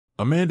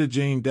Amanda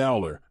Jane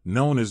Dowler,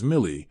 known as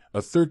Millie, a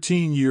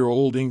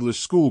 13-year-old English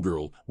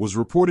schoolgirl, was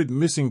reported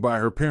missing by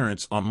her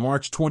parents on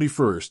March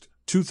 21,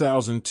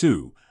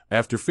 2002,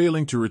 after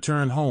failing to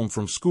return home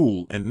from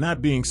school and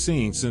not being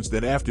seen since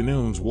that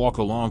afternoon's walk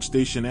along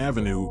Station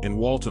Avenue in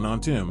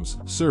Walton-on-Thames,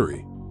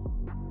 Surrey.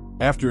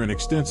 After an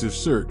extensive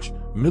search,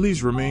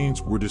 Millie's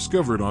remains were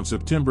discovered on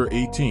September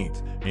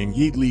 18th in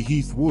Yateley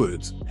Heath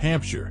Woods,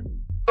 Hampshire.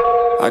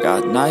 I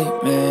got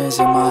nightmares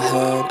in my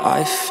head,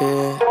 I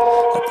fear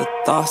that the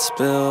thoughts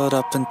build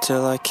up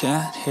until I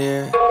can't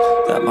hear,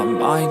 that my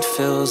mind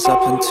fills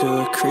up into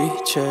a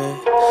creature,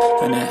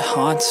 and it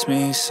haunts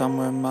me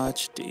somewhere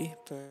much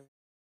deeper.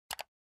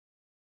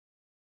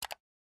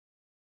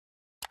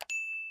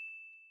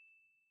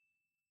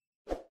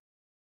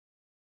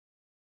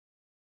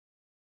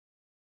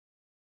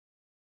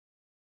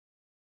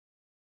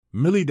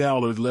 Millie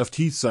Dowler left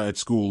Heathside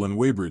School in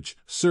Weybridge,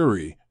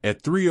 Surrey,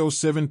 at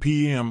 3:07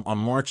 p.m. on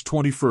March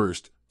 21,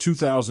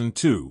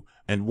 2002,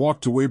 and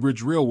walked to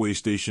Weybridge railway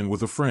station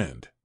with a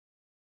friend.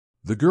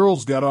 The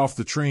girls got off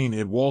the train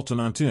at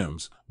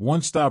Walton-on-Thames,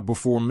 one stop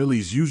before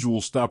Millie's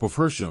usual stop of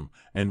Hampshire,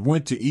 and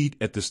went to eat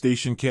at the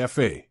station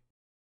cafe.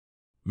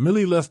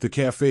 Millie left the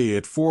cafe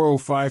at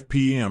 4:05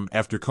 p.m.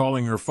 after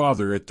calling her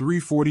father at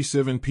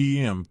 3:47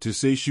 p.m. to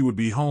say she would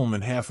be home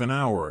in half an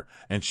hour,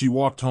 and she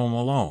walked home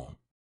alone.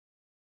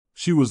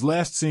 She was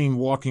last seen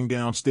walking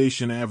down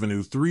Station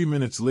Avenue 3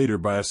 minutes later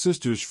by a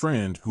sister's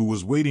friend who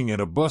was waiting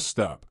at a bus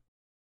stop.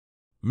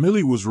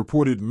 Millie was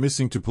reported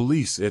missing to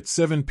police at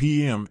 7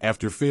 p.m.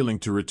 after failing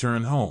to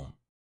return home.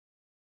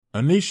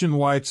 A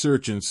nationwide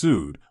search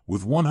ensued,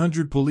 with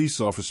 100 police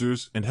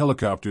officers and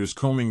helicopters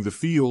combing the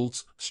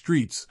fields,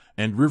 streets,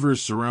 and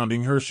rivers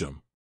surrounding Hampshire.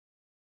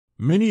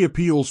 Many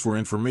appeals for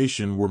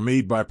information were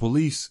made by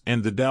police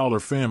and the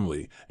Dowler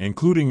family,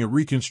 including a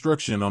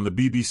reconstruction on the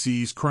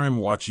BBC's Crime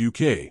Watch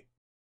UK.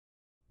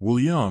 Will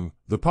Young,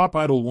 the Pop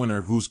Idol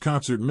winner whose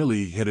concert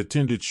Millie had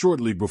attended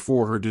shortly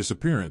before her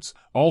disappearance,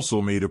 also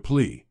made a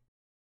plea.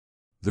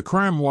 The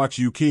Crime Watch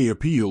UK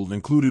appeal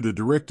included a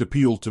direct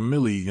appeal to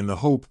Millie in the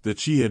hope that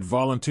she had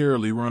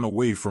voluntarily run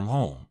away from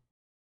home.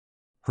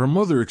 Her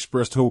mother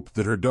expressed hope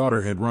that her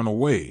daughter had run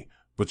away,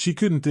 but she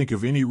couldn't think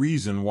of any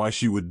reason why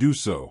she would do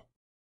so.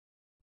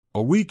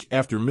 A week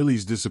after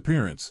Millie's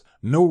disappearance,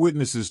 no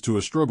witnesses to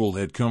a struggle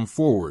had come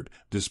forward,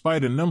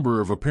 despite a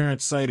number of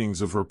apparent sightings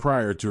of her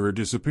prior to her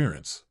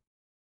disappearance.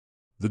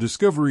 The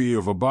discovery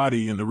of a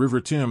body in the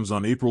River Thames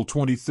on April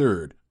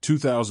 23,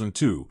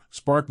 2002,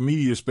 sparked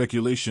media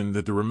speculation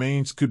that the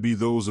remains could be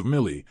those of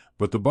Millie,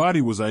 but the body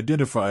was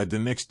identified the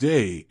next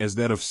day as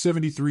that of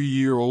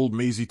 73-year-old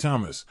Maisie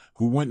Thomas,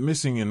 who went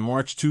missing in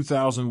March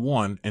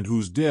 2001 and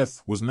whose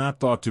death was not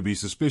thought to be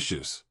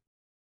suspicious.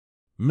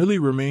 Millie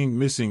remained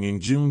missing in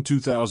June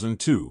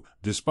 2002,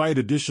 despite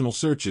additional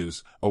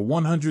searches, a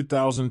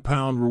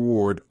 £100,000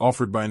 reward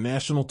offered by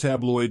national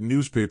tabloid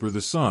newspaper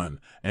The Sun,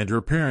 and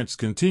her parents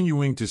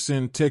continuing to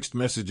send text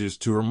messages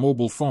to her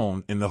mobile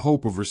phone in the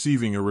hope of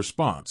receiving a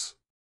response.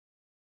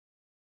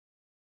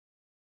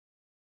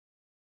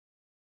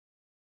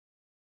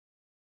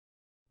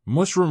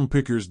 Mushroom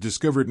pickers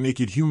discovered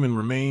naked human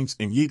remains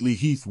in Yateley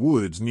Heath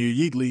Woods near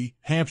Yateley,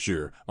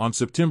 Hampshire, on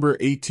September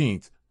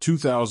 18,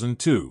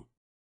 2002.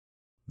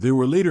 They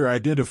were later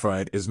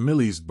identified as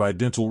Millie's by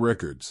dental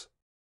records.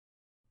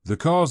 The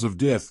cause of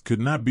death could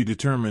not be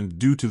determined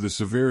due to the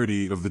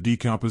severity of the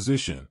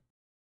decomposition.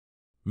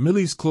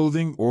 Millie's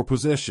clothing or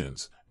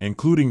possessions,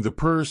 including the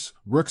purse,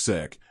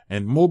 rucksack,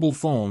 and mobile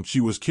phone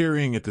she was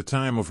carrying at the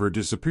time of her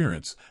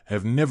disappearance,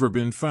 have never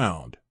been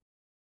found.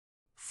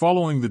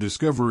 Following the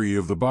discovery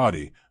of the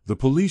body, the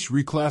police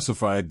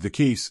reclassified the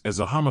case as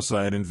a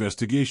homicide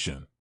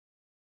investigation.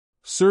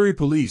 Surrey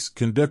police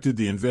conducted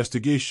the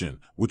investigation,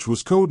 which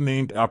was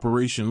codenamed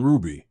Operation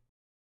Ruby.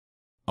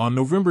 On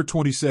November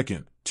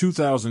 22,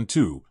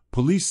 2002,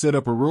 police set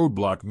up a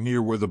roadblock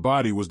near where the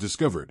body was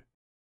discovered.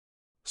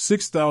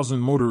 6,000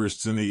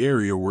 motorists in the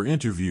area were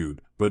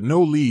interviewed, but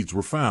no leads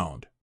were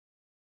found.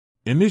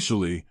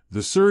 Initially,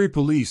 the Surrey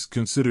police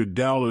considered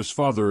Dowler's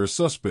father a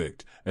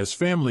suspect, as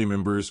family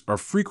members are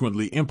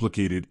frequently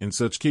implicated in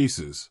such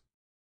cases.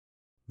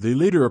 They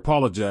later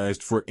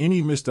apologized for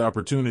any missed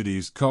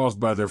opportunities caused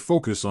by their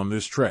focus on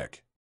this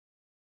track.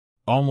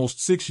 Almost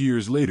 6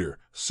 years later,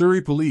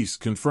 Surrey police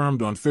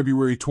confirmed on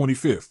February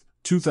 25,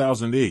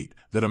 2008,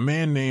 that a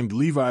man named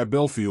Levi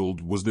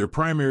Belfield was their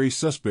primary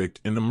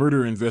suspect in the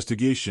murder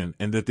investigation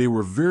and that they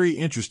were very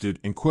interested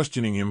in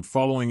questioning him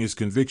following his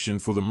conviction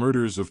for the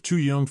murders of 2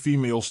 young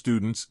female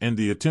students and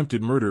the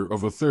attempted murder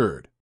of a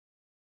third.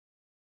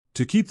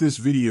 To keep this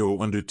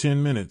video under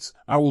 10 minutes,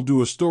 I will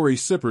do a story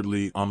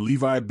separately on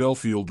Levi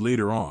Belfield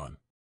later on.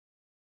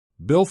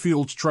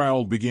 Belfield's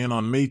trial began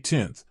on May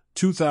 10,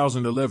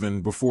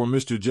 2011 before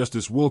Mr.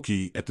 Justice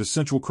Wilkie at the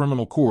Central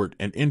Criminal Court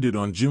and ended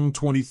on June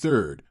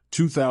 23,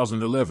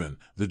 2011.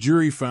 The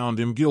jury found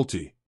him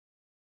guilty.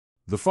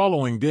 The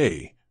following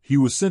day, he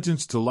was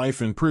sentenced to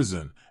life in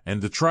prison,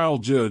 and the trial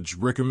judge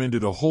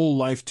recommended a whole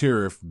life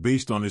tariff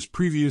based on his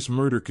previous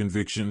murder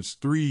convictions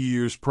 3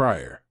 years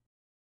prior.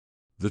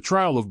 The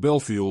trial of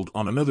Belfield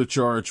on another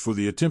charge for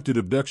the attempted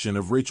abduction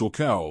of Rachel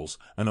Cowles,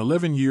 an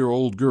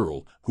 11-year-old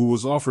girl, who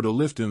was offered a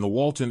lift in the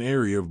Walton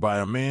area by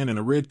a man in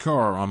a red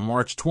car on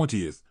March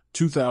 20,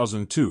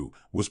 2002,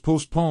 was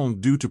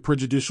postponed due to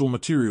prejudicial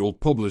material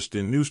published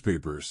in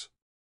newspapers.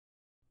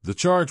 The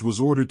charge was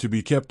ordered to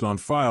be kept on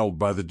file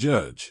by the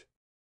judge.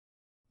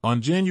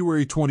 On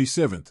January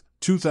 27,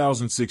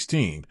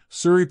 2016,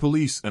 Surrey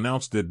police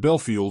announced that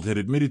Belfield had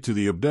admitted to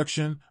the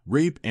abduction,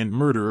 rape, and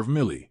murder of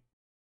Millie.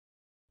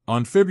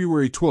 On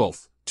February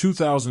 12,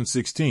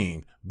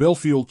 2016,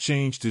 Belfield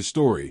changed his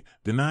story,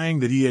 denying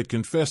that he had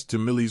confessed to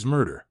Millie's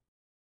murder.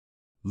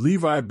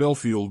 Levi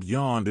Belfield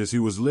yawned as he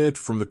was led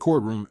from the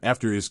courtroom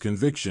after his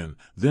conviction,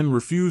 then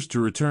refused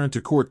to return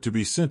to court to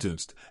be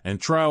sentenced,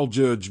 and trial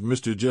judge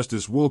Mr.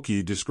 Justice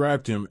Wilkie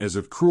described him as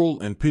a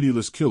cruel and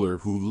pitiless killer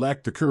who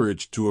lacked the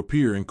courage to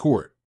appear in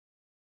court.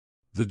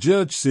 The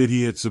judge said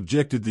he had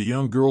subjected the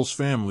young girl's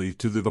family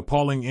to the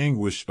appalling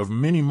anguish of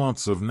many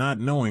months of not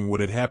knowing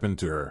what had happened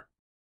to her.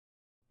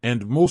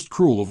 And most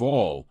cruel of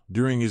all,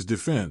 during his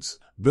defense,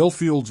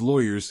 Belfield's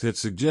lawyers had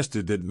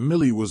suggested that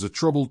Millie was a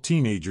troubled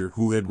teenager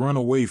who had run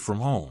away from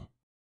home.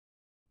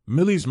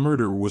 Millie's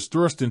murder was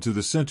thrust into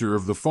the center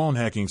of the phone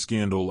hacking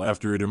scandal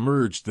after it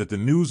emerged that the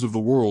News of the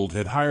World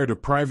had hired a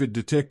private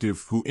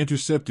detective who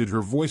intercepted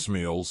her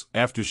voicemails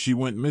after she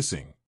went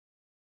missing.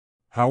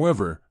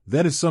 However,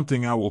 that is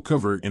something I will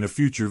cover in a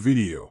future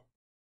video.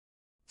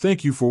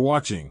 Thank you for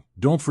watching.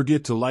 Don't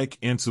forget to like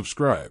and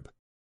subscribe.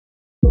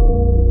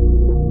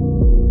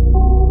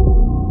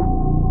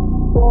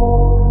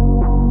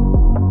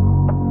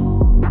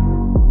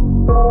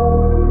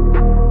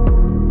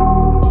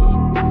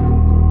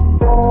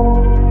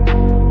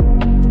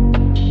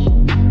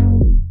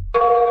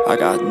 I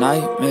got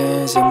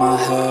nightmares in my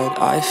head,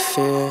 I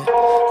fear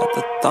that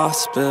the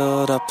thoughts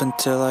build up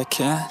until I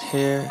can't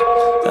hear,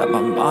 that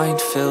my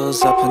mind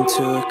fills up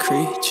into a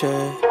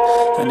creature,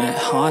 and it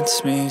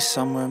haunts me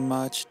somewhere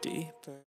much deeper.